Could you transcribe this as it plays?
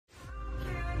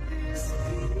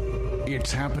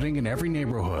It's happening in every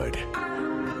neighborhood. Open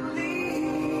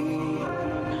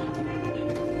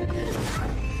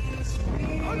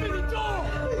the door!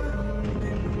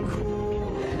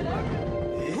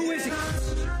 Who is he?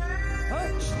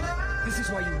 Huh? This is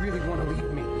why you really want to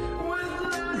leave me. No,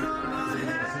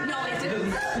 I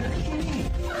didn't.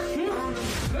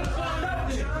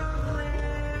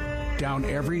 Down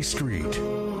every street.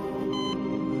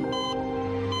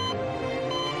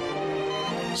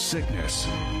 Sickness,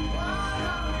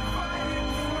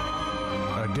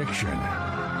 addiction,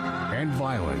 and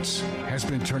violence has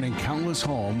been turning countless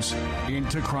homes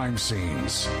into crime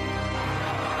scenes.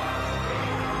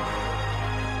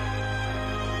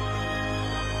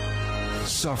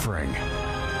 Suffering,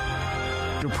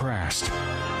 depressed,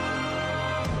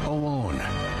 alone,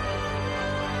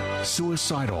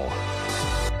 suicidal.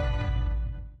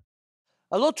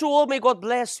 Hello to all, may God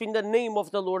bless you in the name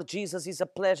of the Lord Jesus. It's a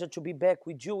pleasure to be back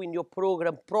with you in your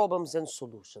program, Problems and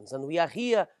Solutions. And we are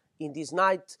here in this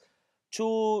night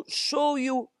to show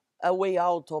you a way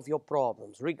out of your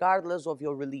problems, regardless of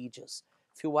your religions.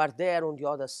 If you are there on the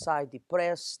other side,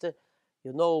 depressed,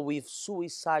 with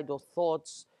suicidal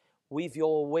thoughts, with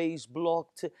your ways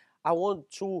blocked, I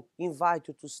want to invite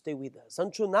you to stay with us.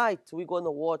 And tonight, we're going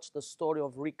to watch the story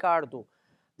of Ricardo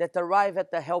that arrived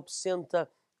at the help center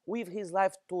with his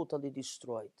life totally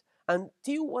destroyed,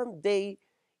 until one day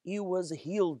he was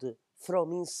healed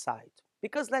from inside.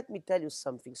 Because let me tell you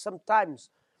something,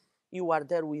 sometimes you are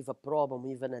there with a problem,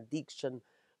 with an addiction,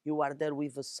 you are there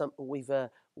with a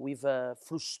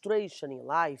frustration in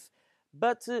life,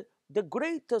 but the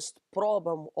greatest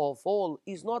problem of all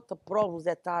is not the problems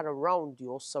that are around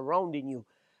you or surrounding you,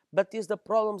 but is the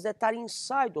problems that are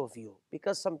inside of you,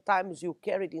 because sometimes you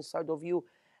carry it inside of you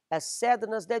a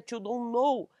sadness that you don't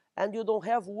know and you don't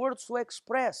have words to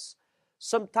express.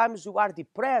 Sometimes you are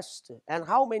depressed, and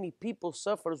how many people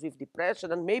suffers with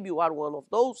depression, and maybe you are one of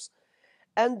those,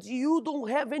 and you don't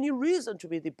have any reason to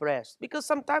be depressed, because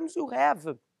sometimes you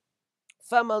have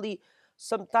family,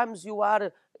 sometimes you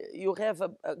have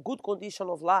a good condition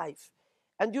of life,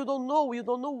 and you don't know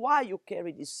why you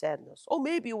carry this sadness. Or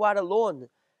maybe you are alone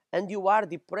and you are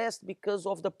depressed because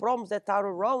of the problems that are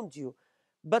around you,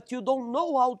 but you don't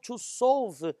know how to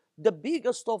solve the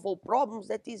biggest of all problems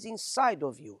that is inside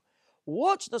of you.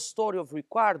 Watch the story of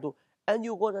Ricardo and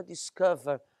you're going to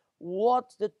discover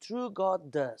what the true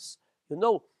God does.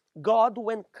 God,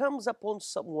 when comes upon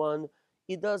someone,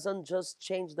 he doesn't just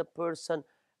change the person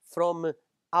from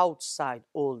outside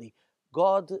only.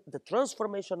 God, the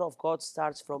transformation of God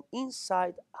starts from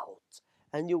inside out,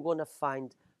 and you're going to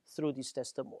find through this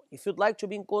testimony. If you'd like to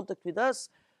be in contact with us,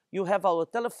 you have our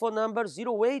telephone number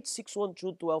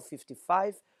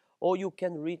 08-612-1255, or you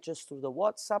can reach us through the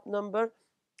WhatsApp number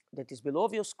that is below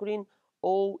your screen,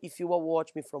 or if you are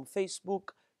watching me from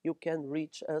Facebook, you can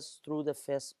reach us through the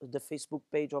Facebook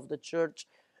page of the church,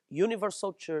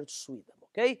 Universal Church Sweden.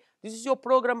 Okay? This is your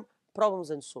program, Problems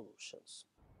and Solutions.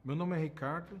 Meu nome é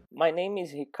Ricardo. My name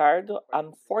is Ricardo.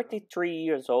 I'm 43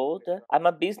 years old. I'm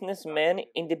a businessman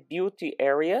in the beauty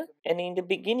area. And in the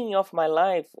beginning of my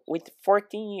life, with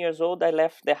 14 years old, I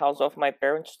left the house of my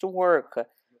parents to work.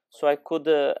 So I could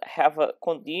have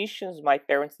conditions. My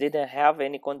parents didn't have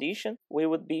any condition. We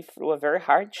would be through a very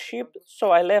hardship. So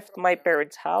I left my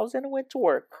parents' house and went to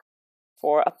work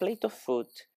for a plate of food.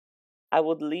 I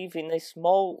would live in a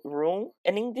small room.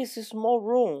 And in this small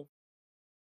room,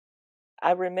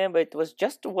 I remember it was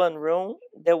just one room.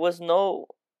 There was no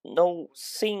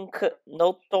sink,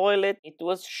 no toilet. It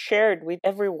was shared with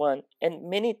everyone. And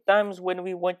many times when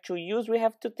we want to use, we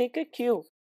have to take a queue.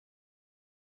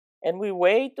 And we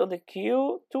wait on the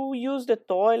queue to use the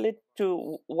toilet,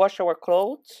 to wash our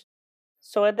clothes.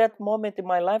 So at that moment in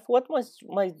my life, what was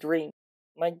my dream?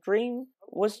 My dream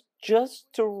was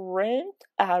just to rent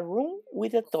a room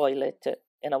with a toilet.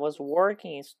 And I was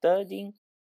working and studying.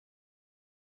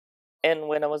 And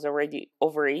when I was already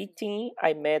over 18,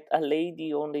 I met a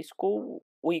lady on the school.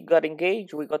 We got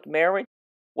engaged, we got married.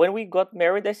 When we got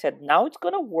married, I said, now it's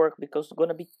going to work because it's going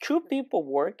to be two people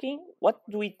working. What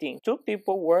do we think? Two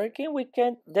people working, we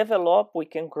can develop, we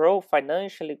can grow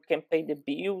financially, we can pay the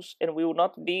bills, and we will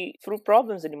not be through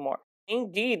problems anymore.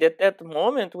 Indeed, at that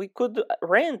moment, we could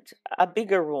rent a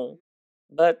bigger room.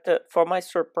 But for my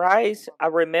surprise, I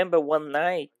remember one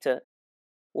night,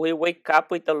 we wake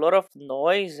up with a lot of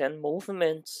noise and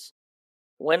movements.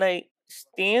 When I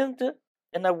stand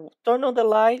and I turn on the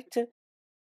light,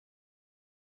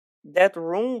 that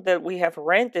room that we have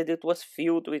rented, it was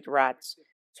filled with rats.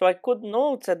 So I could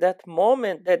note at that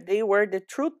moment that they were the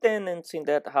true tenants in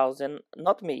that house and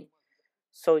not me.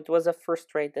 So it was a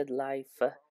frustrated life.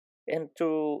 And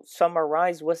to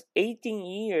summarize, was 18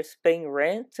 years paying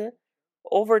rent,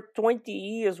 over 20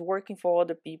 years working for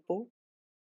other people.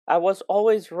 I was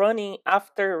always running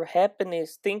after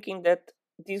happiness, thinking that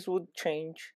this would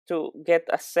change to get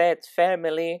a set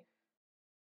family.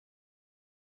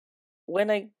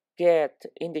 When I get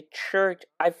in the church,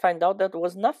 I find out that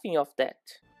was nothing of that.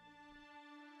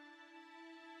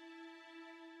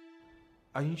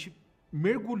 A gente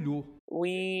mergulhou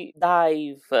We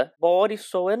dive body,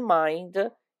 soul, and mind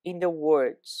in the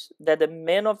words that the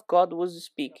man of God was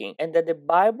speaking and that the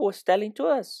Bible was telling to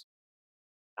us.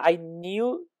 I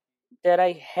knew that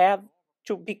I had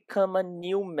to become a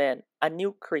new man, a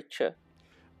new creature.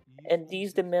 And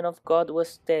this the man of God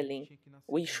was telling.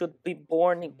 We should be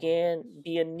born again,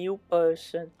 be a new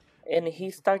person. And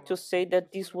he started to say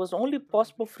that this was only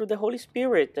possible through the Holy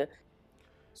Spirit.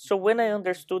 So when I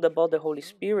understood about the Holy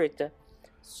Spirit,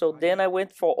 so then I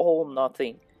went for all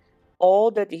nothing. All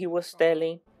that he was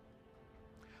telling,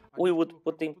 we would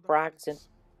put in practice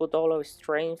and put all our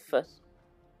strength.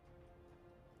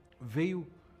 veio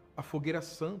a fogueira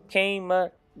santa. Came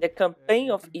the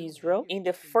campaign of Israel. In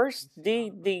the first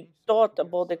day they thought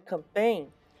about the campaign,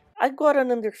 I got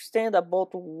an understand about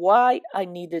why I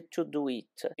needed to do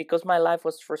it. Because my life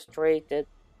was frustrated.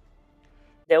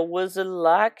 There was a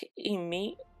lack in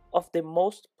me of the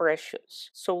most precious.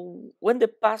 So when the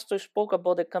pastor spoke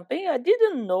about the campaign, I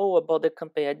didn't know about the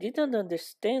campaign. I didn't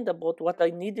understand about what I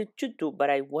needed to do, but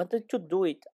I wanted to do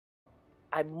it.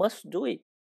 I must do it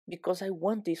because I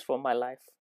want this for my life.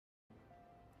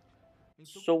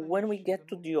 So when we get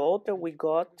to the altar, we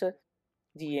got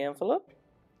the envelope.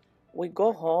 We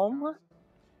go home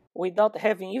without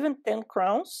having even 10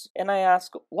 crowns, and I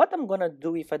ask what I'm gonna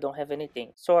do if I don't have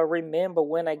anything. So I remember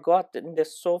when I got in the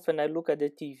sofa and I look at the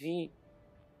TV,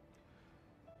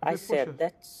 I said,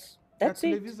 that's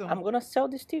it. I'm gonna sell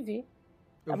this TV.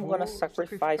 I'm gonna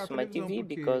sacrifice my TV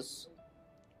because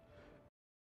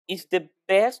it's the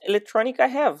best electronic I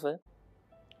have.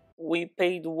 We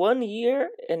paid 1 year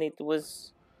and it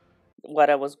was what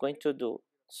I was going to do.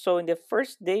 So in the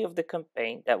first day of the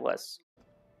campaign, that was,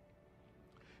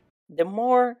 the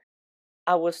more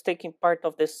I was taking part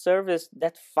of the service,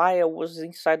 that fire was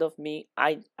inside of me.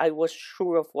 I was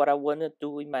sure of what I want to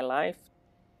do in my life.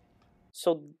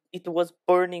 So it was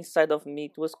burning inside of me.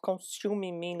 It was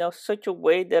consuming me in such a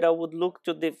way that I would look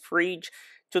to the fridge,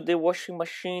 to the washing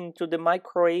machine, to the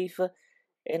microwave.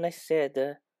 And I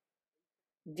said,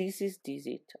 this is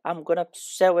it. I'm going to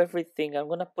sell everything. I'm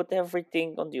going to put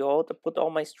everything on the altar, put all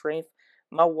my strength.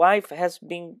 My wife has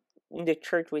been in the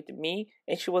church with me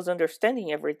and she was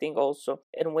understanding everything also.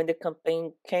 And when the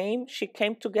campaign came, she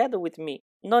came together with me.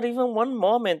 Not even one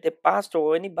moment the pastor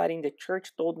or anybody in the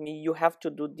church told me you have to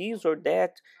do this or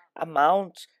that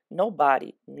amount.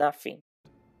 Nobody, nothing.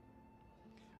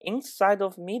 Inside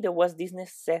of me there was this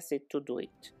necessity to do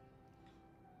it.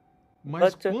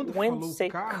 But when say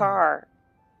car,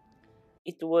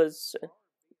 it was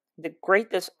the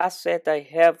greatest asset I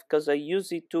have because I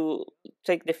use it to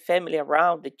take the family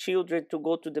around, the children to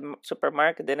go to the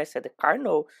supermarket. Then I said, the car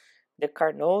no, the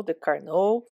car no, the car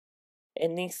no.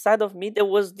 And inside of me there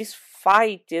was this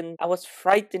fight and I was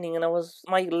frightening and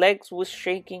my legs was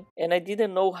shaking and I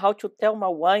didn't know how to tell my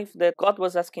wife that God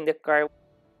was asking the car.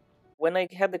 When I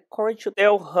had the courage to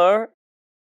tell her,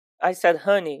 I said,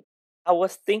 honey, I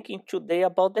was thinking today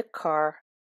about the car.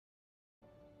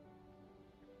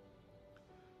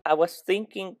 I was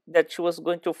thinking that she was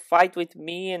going to fight with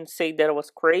me and say that I was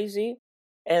crazy.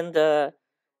 And at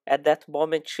that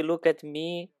moment, she looked at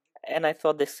me and I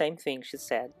thought the same thing she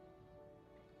said.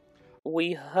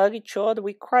 We hug each other,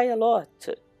 we cry a lot.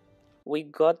 We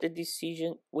got the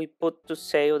decision, we put to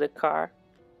sell the car.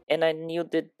 And I knew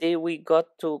the day we got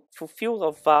to fulfill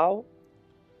a vow,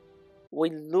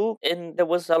 we looked and there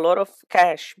was a lot of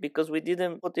cash because we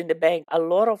didn't put in the bank. A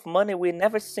lot of money we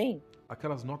never seen.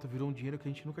 Aquelas notas virou dinheiro que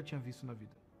a gente nunca tinha visto na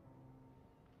vida.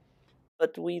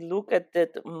 But we look at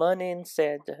that money and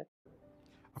said,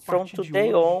 from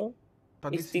today on,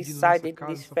 it's decided in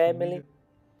this family,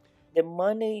 the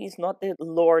money is not the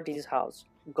Lord's house.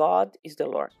 God is the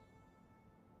Lord.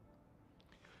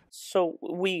 So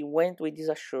we went with this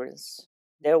assurance.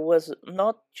 There was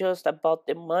not just about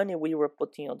the money we were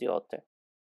putting on the altar.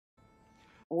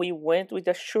 We went with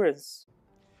assurance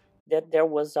that there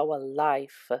was our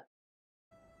life,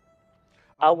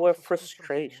 our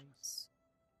frustrations,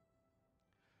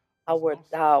 our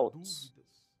doubts,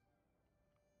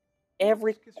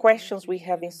 every questions we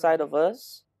have inside of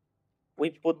us,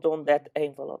 we put on that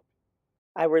envelope.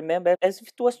 I remember as if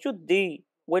it was today,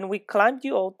 when we climbed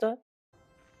the altar,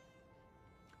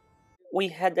 we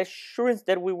had assurance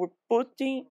that we were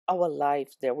putting our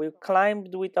lives there. We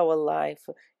climbed with our life.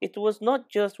 It was not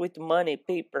just with money,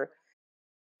 paper,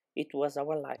 it was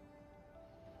our life.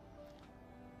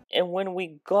 And when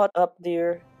we got up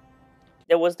there,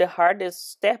 there was the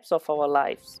hardest steps of our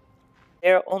lives.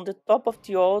 There on the top of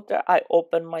the altar, I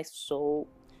opened my soul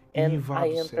E and I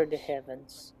invado os entered the céus.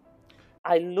 heavens.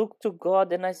 I look to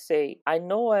God and I say, I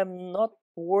know I'm not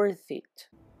worth it,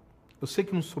 Eu sei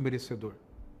que não sou merecedor,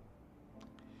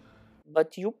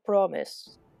 but you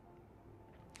promise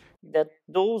that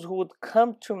those who would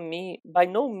come to me, by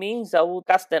no means I would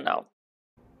cast them out.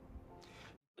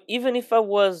 Even if I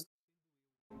was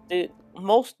the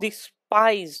most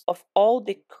despised of all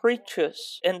the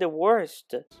creatures and the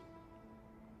worst,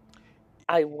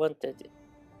 I wanted it.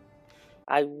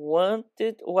 I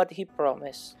wanted what he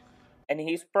promised. And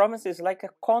his promise is like a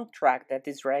contract that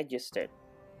is registered.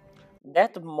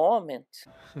 That moment,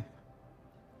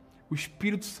 o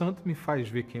Espírito Santo me faz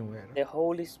ver quem eu era. the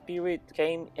Holy Spirit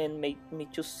came and made me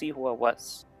to see who I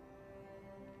was.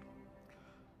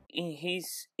 In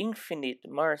his infinite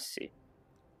mercy,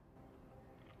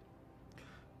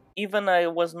 even I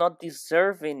was not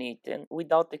deserving it, and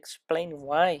without explaining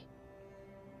why,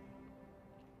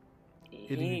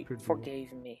 Ele me he perdoou.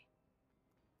 forgave me.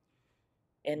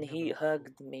 And he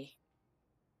hugged me.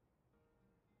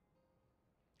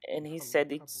 And he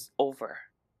said, it's over.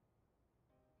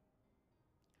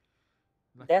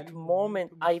 That Naquele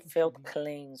moment eu me I senti felt limpo,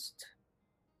 cleansed,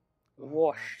 lavado.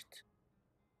 washed.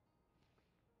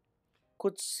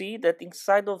 Could see that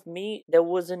inside of me there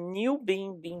was a new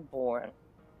being being born.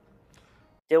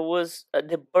 There was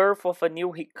the birth of a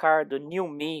new Ricardo, new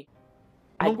me.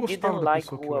 Eu I não gostava didn't da like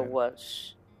pessoa que who eu I era.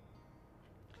 was.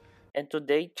 And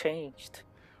today changed.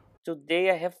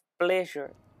 Today I have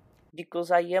pleasure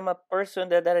because I am a person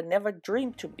that I never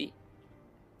dreamed to be.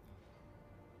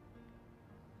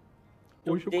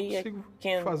 Hoje eu Today I consigo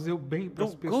can fazer o bem para do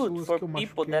as good pessoas for que eu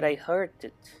people that I machuquei.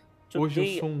 hurted. Hoje eu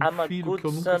Today sou I'm a filho good que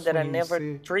eu nunca son that I sonhei em never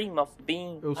ser. dreamed of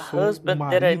being, Eu a sou um husband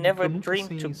that I marido que never eu nunca dreamed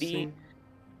sonhei to em be. ser.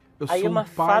 Eu I sou am a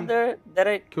pai father that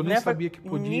I que eu nem never sabia que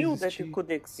podia knew that existir. it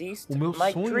could exist. O meu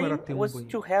My sonho era dream ter was banheiro.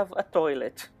 to have a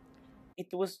toilet.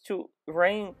 It was to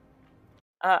rent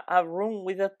a room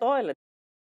with a toilet.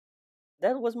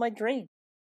 That was my dream.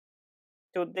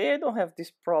 Today I don't have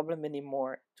this problem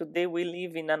anymore. Today we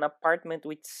live in an apartment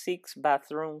with 6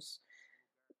 bathrooms,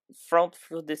 front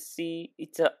to the sea.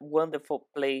 It's a wonderful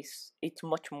place. It's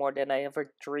much more than I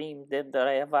ever dreamed, that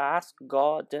I ever asked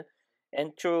God.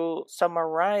 And to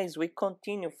summarize, we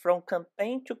continue from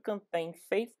campaign to campaign,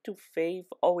 faith to faith,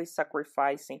 always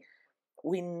sacrificing.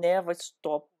 We never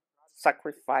stop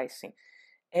sacrificing.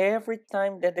 Every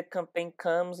time that the campaign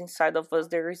comes inside of us,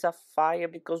 there is a fire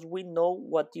because we know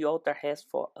what the altar has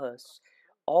for us.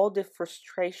 All the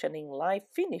frustration in life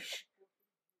finish.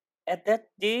 At that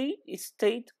day, it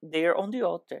stayed there on the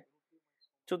altar.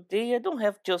 Today, I don't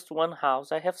have just one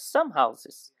house, I have some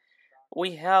houses.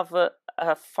 We have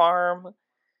a farm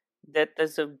that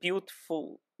is a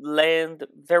beautiful land,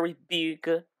 very big.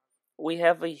 We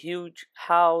have a huge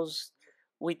house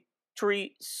with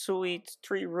 3 suites,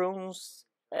 3 rooms,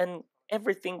 and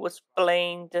everything was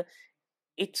planned.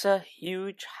 It's a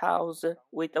huge house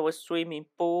with our swimming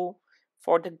pool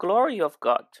for the glory of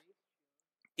God.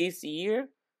 This year,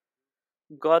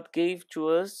 God gave to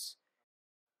us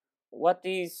what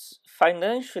is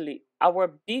financially our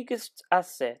biggest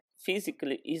asset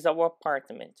physically is our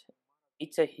apartment.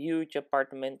 It's a huge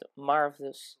apartment,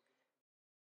 marvelous.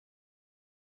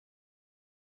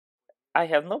 I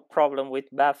have no problem with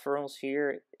bathrooms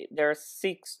here. There are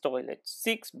 6 toilets,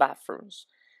 6 bathrooms.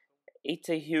 It's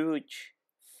a huge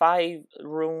 5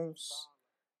 rooms,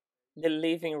 the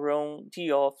living room,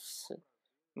 the office.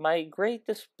 My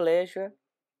greatest pleasure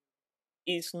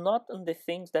is not in the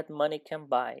things that money can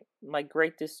buy. My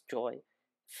greatest joy,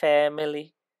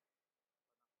 family,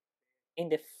 in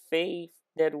the faith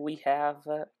that we have,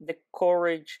 the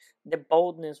courage, the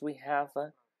boldness we have.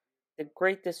 The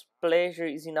greatest pleasure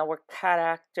is in our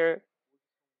character.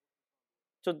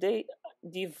 Today,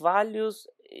 the values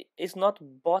is not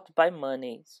bought by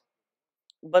money.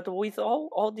 But with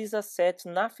all these assets,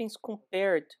 nothing's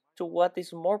compared to what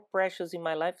is more precious in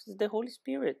my life is the Holy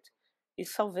Spirit,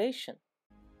 is salvation.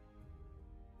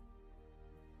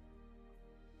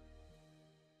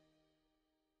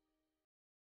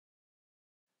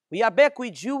 We are back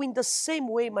with you in the same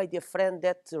way, my dear friend,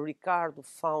 that Ricardo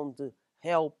found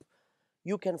help.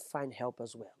 You can find help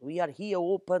as well. We are here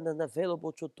open and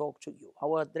available to talk to you.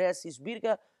 Our address is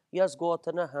Birga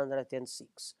Jasgoten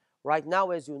 106. Right now,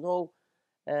 as you know,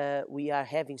 we are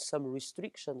having some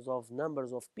restrictions of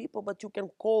numbers of people, but you can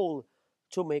call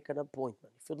to make an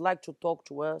appointment. If you'd like to talk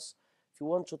to us, if you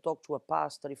want to talk to a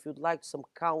pastor, if you'd like some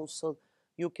counsel,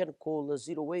 you can call us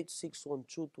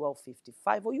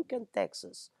 08612-1255, or you can text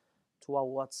us to our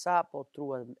WhatsApp or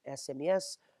through an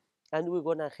SMS, and we're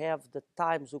going to have the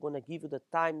times, we're going to give you the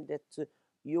time that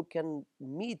you can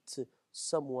meet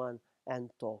someone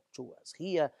and talk to us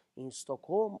here in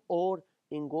Stockholm or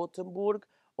in Gothenburg,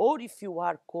 or if you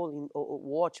are calling or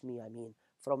watch me,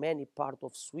 from any part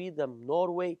of Sweden,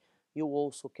 Norway, you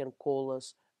also can call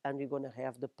us, and we're going to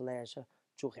have the pleasure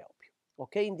to help you.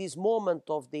 Okay, in this moment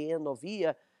of the end of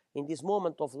year, in this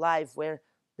moment of life where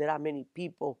there are many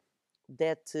people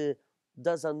that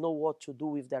doesn't know what to do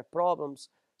with their problems,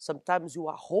 sometimes you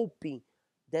are hoping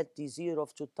that this year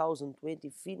of 2020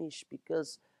 finish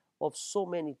because of so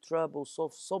many troubles,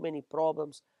 of so many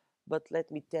problems. But let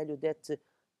me tell you that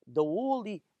the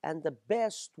only and the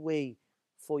best way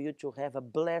for you to have a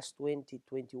blessed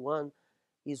 2021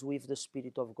 is with the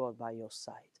Spirit of God by your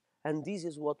side. And this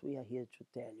is what we are here to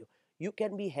tell you. You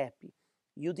can be happy.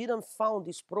 You didn't found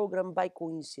this program by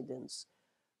coincidence.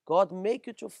 God make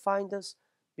you to find us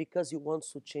because He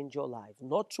wants to change your life.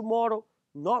 Not tomorrow,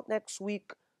 not next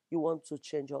week. You want to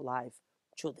change your life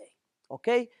today.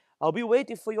 Okay? I'll be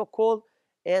waiting for your call,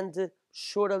 and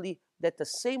surely that the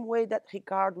same way that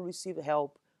Ricardo received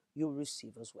help, you'll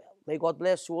receive as well. May God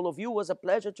bless you, all of you. It was a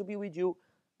pleasure to be with you,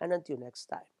 and until next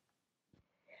time.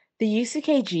 The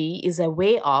UCKG is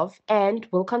aware of and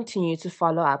will continue to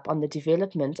follow up on the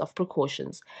development of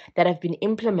precautions that have been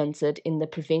implemented in the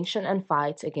prevention and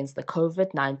fight against the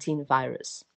COVID-19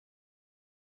 virus.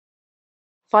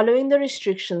 Following the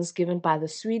restrictions given by the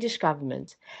Swedish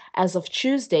government, as of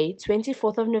Tuesday,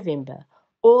 24th of November,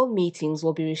 all meetings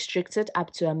will be restricted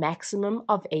up to a maximum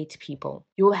of 8 people.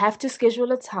 You will have to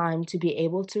schedule a time to be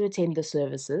able to attend the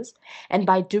services, and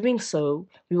by doing so,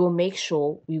 we will make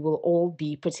sure we will all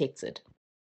be protected.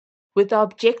 With the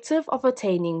objective of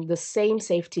attaining the same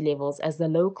safety levels as the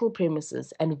local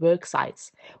premises and work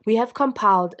sites, we have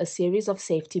compiled a series of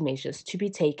safety measures to be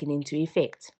taken into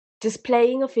effect.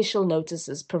 Displaying official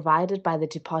notices provided by the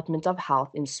Department of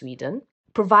Health in Sweden,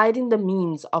 providing the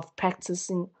means of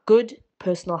practicing good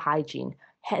personal hygiene,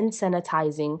 hand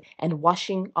sanitizing, and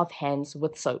washing of hands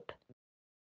with soap.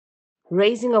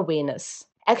 Raising awareness.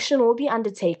 Action will be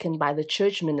undertaken by the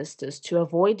church ministers to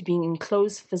avoid being in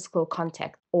close physical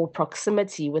contact or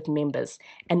proximity with members,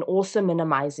 and also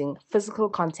minimizing physical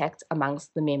contact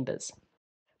amongst the members.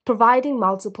 Providing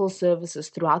multiple services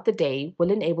throughout the day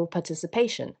will enable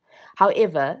participation.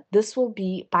 However, this will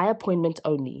be by appointment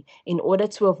only in order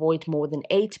to avoid more than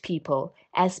 8 people,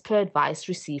 as per advice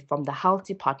received from the Health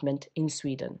Department in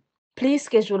Sweden. Please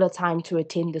schedule a time to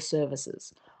attend the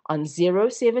services on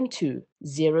 072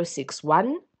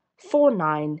 061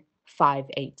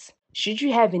 4958. Should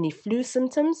you have any flu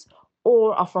symptoms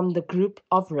or are from the group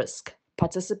of risk,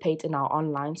 participate in our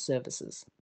online services.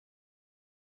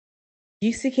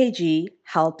 UCKG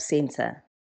Help Center.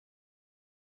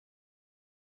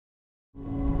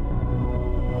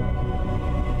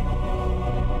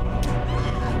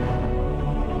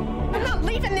 I'm not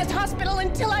leaving this hospital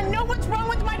until I know what's wrong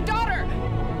with my daughter.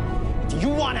 If you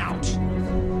want out,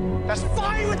 that's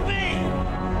fine with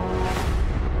me.